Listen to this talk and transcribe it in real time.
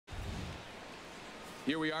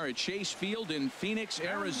Here we are at Chase Field in Phoenix,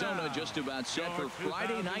 Arizona, just about set for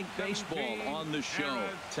Friday Night Baseball on the show.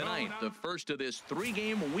 Tonight, the first of this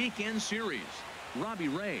 3-game weekend series. Robbie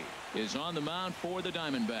Ray is on the mound for the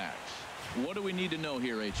Diamondbacks. What do we need to know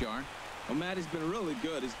here, HR? Well, Matt, he's been really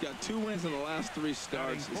good. He's got 2 wins in the last 3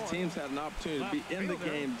 starts. His team's had an opportunity to be in the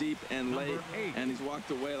game deep and late, and he's walked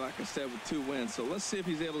away, like I said, with 2 wins. So let's see if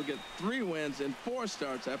he's able to get 3 wins in 4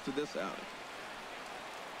 starts after this outing.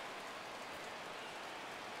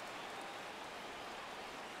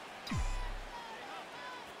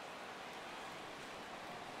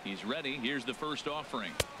 He's ready. Here's the first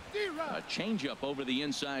offering. A changeup over the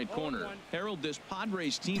inside corner. Harold, this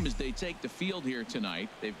Padres team, as they take the field here tonight,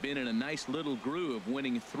 they've been in a nice little groove,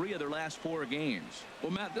 winning 3 of their last 4 games.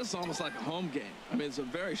 Well, Matt, this is almost like a home game. I mean, it's a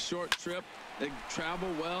very short trip. They travel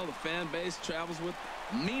well. The fan base travels with.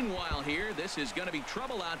 Meanwhile here, this is going to be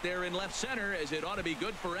trouble out there in left center, as it ought to be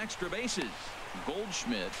good for extra bases.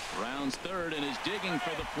 Goldschmidt rounds third and is digging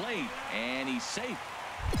for the plate, and he's safe.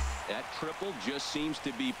 That triple just seems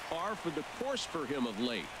to be par for the course for him of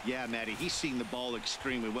late. Yeah, Matty, he's seeing the ball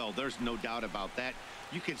extremely well. There's no doubt about that.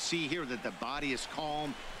 You can see here that the body is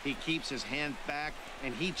calm. He keeps his hand back,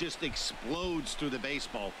 and he just explodes through the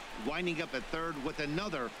baseball, winding up at third with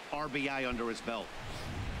another RBI under his belt.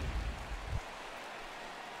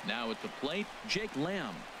 Now at the plate, Jake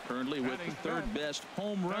Lamb, currently with the 3rd best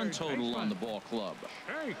home run total on the ball club.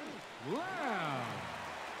 Jake Lamb.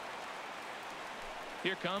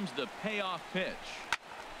 Here comes the payoff pitch.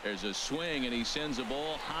 There's a swing, and he sends a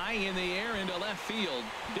ball high in the air into left field.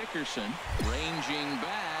 Dickerson ranging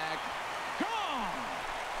back. Gone!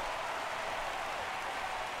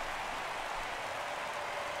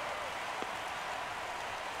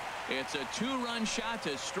 It's a 2-run shot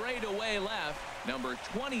to straightaway left. Number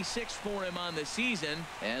 26 for him on the season,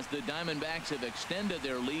 as the Diamondbacks have extended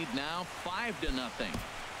their lead now 5-0.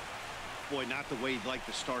 Boy, not the way you'd like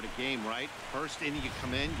to start a game, right? First inning, you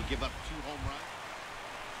come in, you give up 2 home runs.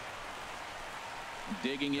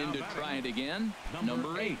 Digging in to try it again.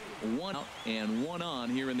 Number 8. 1 out and 1 on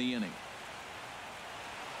here in the inning.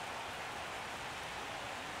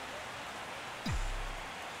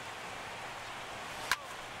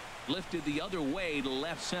 Lifted the other way to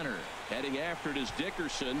left center. Heading after it is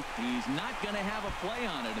Dickerson. He's not going to have a play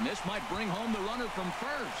on it, and this might bring home the runner from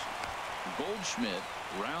first. Goldschmidt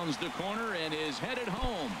rounds the corner and is headed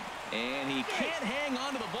home, and he can't hang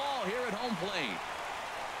on to the ball here at home plate.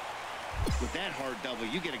 With that hard double,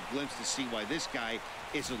 you get a glimpse to see why this guy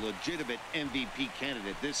is a legitimate MVP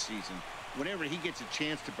candidate this season. Whenever he gets a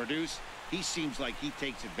chance to produce, he seems like he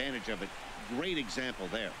takes advantage of it. Great example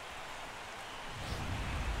there.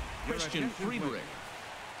 Christian Friedrich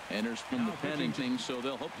enters from the Pennington, so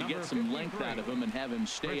they'll hope to get some length out of him and have him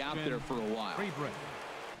stay out there for a while.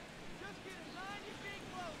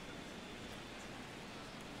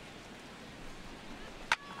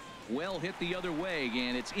 Well hit the other way,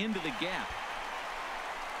 and it's into the gap.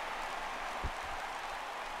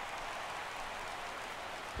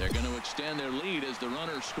 They're going to extend their lead as the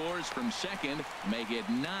runner scores from second, make it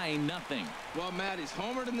 9-0. Well, Matt, he's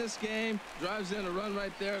homered in this game, drives in a run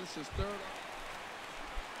right there. This is 3rd.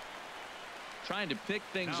 Trying to pick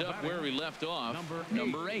things up where he left off.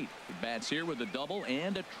 Number 8. He bats here with a double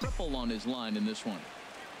and a triple on his line in this one.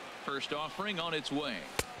 First offering on its way.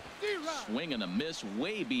 Swing and a miss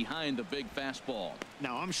way behind the big fastball.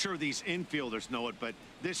 Now, I'm sure these infielders know it, but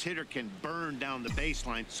this hitter can burn down the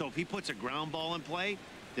baseline. So if he puts a ground ball in play,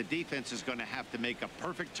 the defense is going to have to make a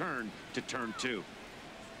perfect turn to turn 2.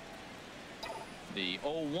 The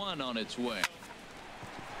 0-1 on its way.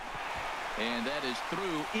 And that is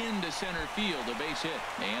through into center field, a base hit.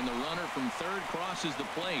 And the runner from third crosses the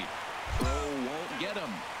plate. Throw won't get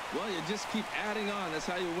him. Well, you just keep adding on. That's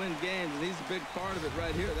how you win games, and he's a big part of it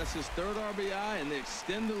right here. That's his 3rd RBI, and they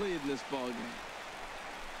extend the lead in this ball game.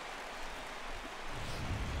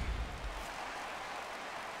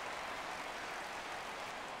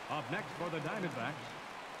 Up next for the Diamondbacks,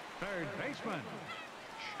 3rd baseman,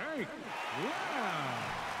 Jake Lamb.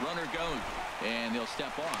 Runner goes, and he'll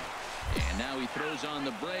step off. And now he throws on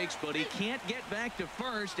the brakes, but he can't get back to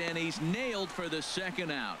first, and he's nailed for the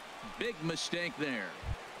 2nd out. Big mistake there.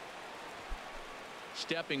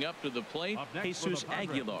 Stepping up to the plate, Jesus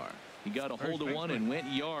Aguilar. He got a hold of one and went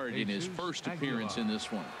yard in his first appearance in this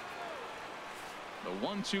one. The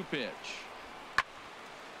 1-2 pitch.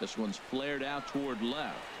 This one's flared out toward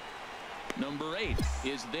left. Number 8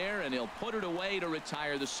 is there, and he'll put it away to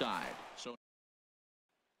retire the side. So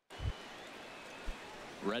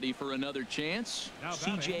ready for another chance.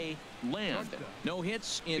 C.J. Land. No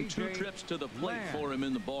hits in 2 trips to the plate for him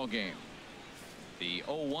in the ball game. The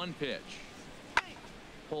 0-1 pitch.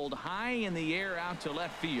 pulled high in the air out to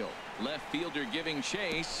left field. Left fielder giving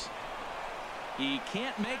chase. He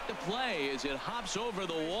can't make the play as it hops over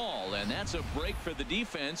the wall, and that's a break for the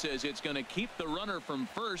defense as it's going to keep the runner from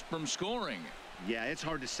first from scoring. Yeah, it's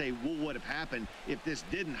hard to say what would have happened if this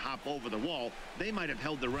didn't hop over the wall. They might have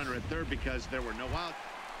held the runner at third because there were no outs.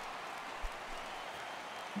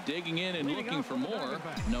 Digging in and looking for more,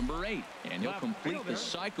 number 8. And he'll complete the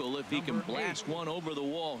cycle if he can blast one over the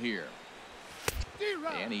wall here.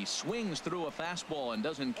 And he swings through a fastball and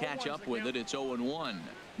doesn't catch up with it. It's 0-1.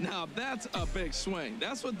 Now that's a big swing.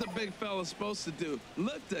 That's what the big fella's supposed to do.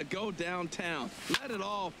 Look to go downtown. Let it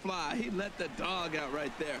all fly. He let the dog out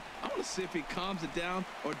right there. I want to see if he calms it down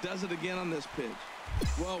or does it again on this pitch.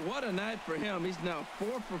 Well, what a night for him. He's now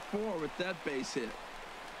 4 for 4 with that base hit.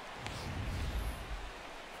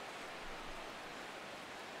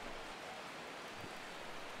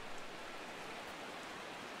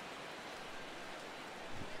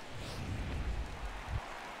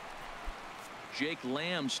 Jake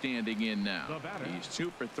Lamb standing in now. He's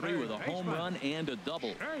 2 for 3 with a home run and a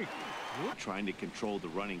double. Trying to control the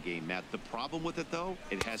running game, Matt. The problem with it, though,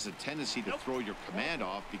 it has a tendency to throw your command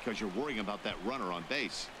off because you're worrying about that runner on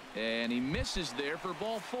base. And he misses there for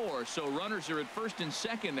ball 4. So runners are at first and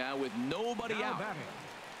second now with nobody out.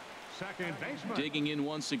 Second baseman. Digging in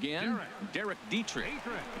once again, Derek Dietrich.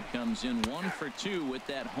 He comes in 1 for 2 with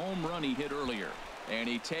that home run he hit earlier. And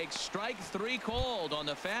he takes strike 3 called on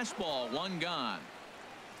the fastball. 1 gone.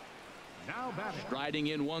 Now batting. Striding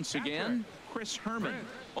in once again, Chris Herman.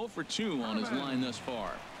 0 for 2 on his line thus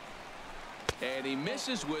far. And he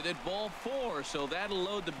misses with it, ball 4. So that'll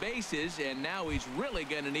load the bases, and now he's really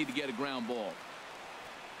going to need to get a ground ball.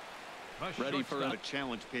 Ready for a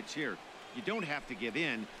challenge pitch here. You don't have to give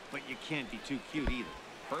in, but you can't be too cute either.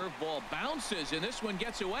 Curveball bounces, and this one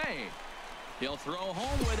gets away. He'll throw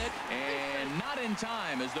home with it, and not in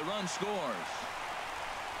time as the run scores.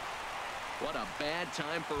 What a bad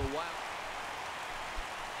time for a while.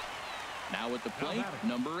 Now at the plate,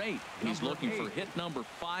 number 8. He's looking for hit number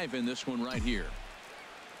 5 in this one right here.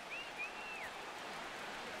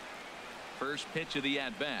 First pitch of the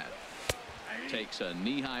at-bat. Takes a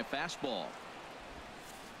knee-high fastball.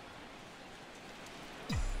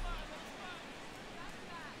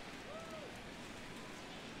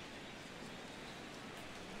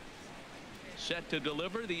 Set to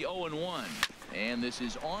deliver the 0-1. And this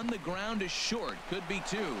is on the ground to short. Could be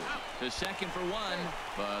 2. To second for 1.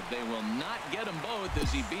 But they will not get them both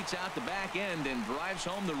as he beats out the back end and drives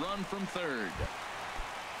home the run from third.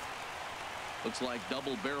 Looks like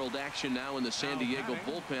double-barreled action now in the San Diego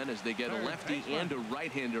bullpen as they get a lefty and a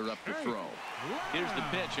right-hander up to throw. Here's the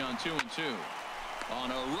pitch on 2-2.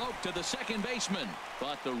 On a rope to the second baseman.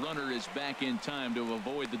 But the runner is back in time to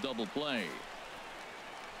avoid the double play.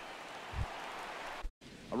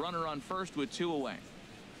 A runner on first with 2 away.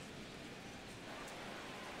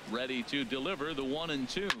 Ready to deliver the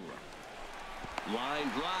 1-2. Line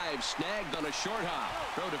drive snagged on a short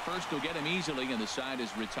hop. Throw to first will get him easily, and the side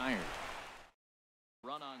is retired.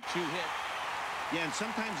 Run on 2 hit. Yeah, and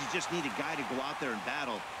sometimes you just need a guy to go out there and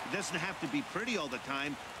battle. It doesn't have to be pretty all the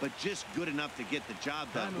time, but just good enough to get the job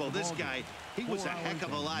done. Well, this guy, he was a heck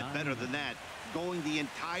of a lot better than that. Going the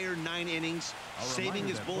entire 9 innings, saving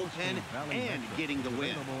his bullpen, and getting the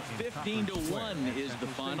win. 15-1 is the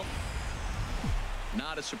final.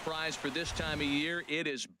 Not a surprise for this time of year. It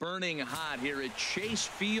is burning hot here at Chase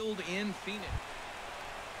Field in Phoenix.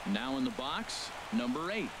 Now in the box, number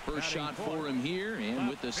 8. First shot for him here, and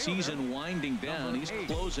with the season winding down, he's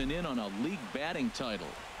closing in on a league batting title.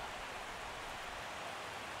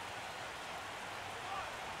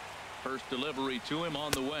 First delivery to him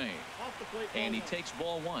on the way. And he takes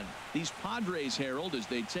ball 1. These Padres, Harold, as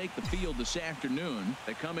they take the field this afternoon,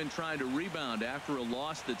 they come in trying to rebound after a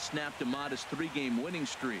loss that snapped a modest 3-game winning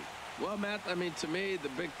streak. Well, Matt, I mean, to me, the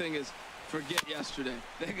big thing is forget yesterday.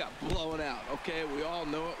 They got blown out, okay? We all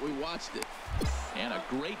know it. We watched it. And a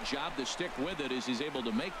great job to stick with it as he's able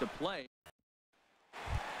to make the play.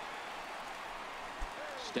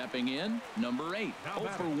 Stepping in, number 8. 0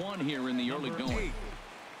 for 1 here in the early going.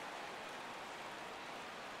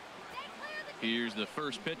 Here's the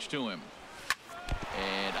first pitch to him.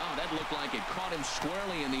 And, oh, that looked like it caught him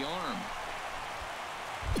squarely in the arm.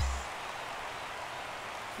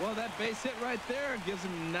 Well, that base hit right there gives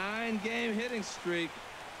him a 9-game hitting streak.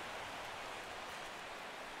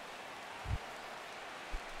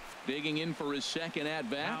 Digging in for his second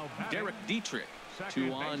at-bat, Derek Dietrich.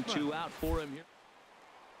 2 on, 2 out for him here.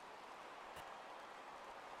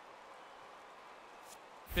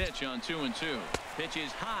 Pitch on 2-2. Pitch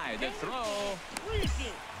is high. The throw.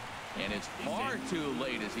 And it's far too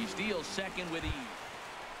late as he steals second with ease.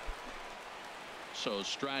 So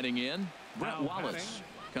striding in, Brett Wallace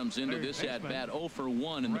comes into this at bat 0 for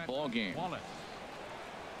 1 in the ball game.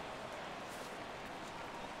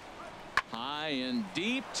 High and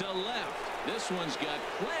deep to left. This one's got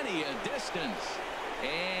plenty of distance.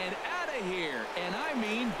 And out of here. And I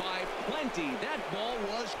mean by plenty. That ball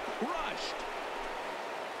was crushed.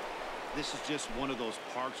 This is just one of those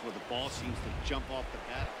parks where the ball seems to jump off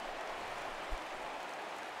the bat.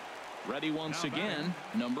 Ready once again,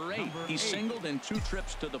 number 8. He's singled in 2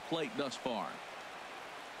 trips to the plate thus far.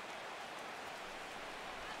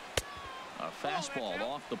 A fastball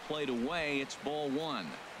off the plate away. It's ball 1.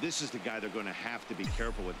 This is the guy they're going to have to be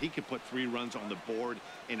careful with. He can put 3 runs on the board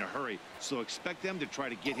in a hurry. So expect them to try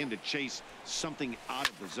to get him to chase something out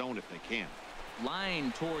of the zone if they can.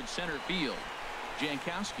 Line towards center field.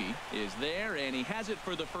 Jankowski is there, and he has it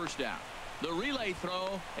for the first out. The relay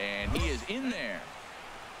throw, and he is in there.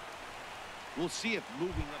 We'll see if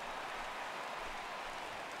moving up.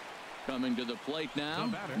 Coming to the plate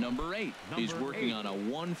now, number 8. He's working on a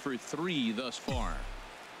 1 for 3 thus far.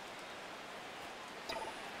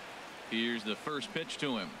 Here's the first pitch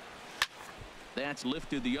to him. That's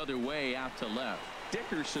lifted the other way out to left.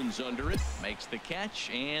 Dickerson's under it, makes the catch,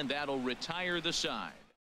 and that'll retire the side.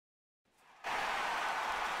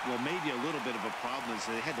 Well, maybe a little bit of a problem is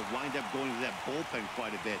they had to wind up going to that bullpen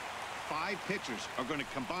quite a bit. 5 pitchers are going to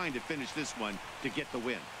combine to finish this one to get the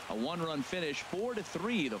win. A 1-run finish,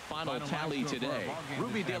 4-3, the final tally today.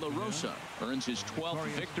 Ruby De La Rosa earns his 12th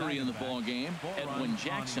victory in the ball game. Edwin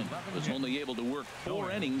Jackson was only able to work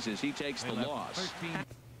 4 innings as he takes the loss.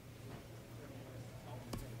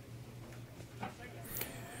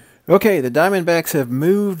 Okay, the Diamondbacks have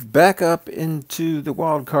moved back up into the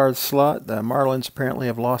wild card slot. The Marlins apparently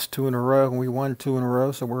have lost 2 in a row, and we won 2 in a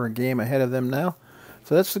row, so we're a game ahead of them now.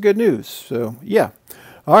 So that's the good news. So, yeah.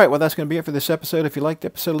 All right, well, that's going to be it for this episode. If you liked the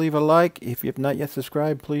episode, leave a like. If you have not yet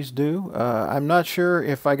subscribed, please do. I'm not sure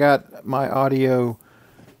if I got my audio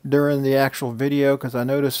during the actual video, because I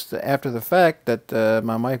noticed after the fact that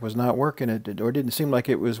my mic was not working, or didn't seem like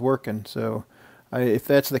it was working. So, if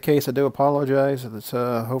that's the case, I do apologize.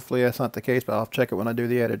 Hopefully that's not the case, but I'll check it when I do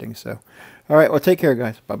the editing. So, all right, well, take care,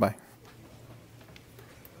 guys. Bye-bye.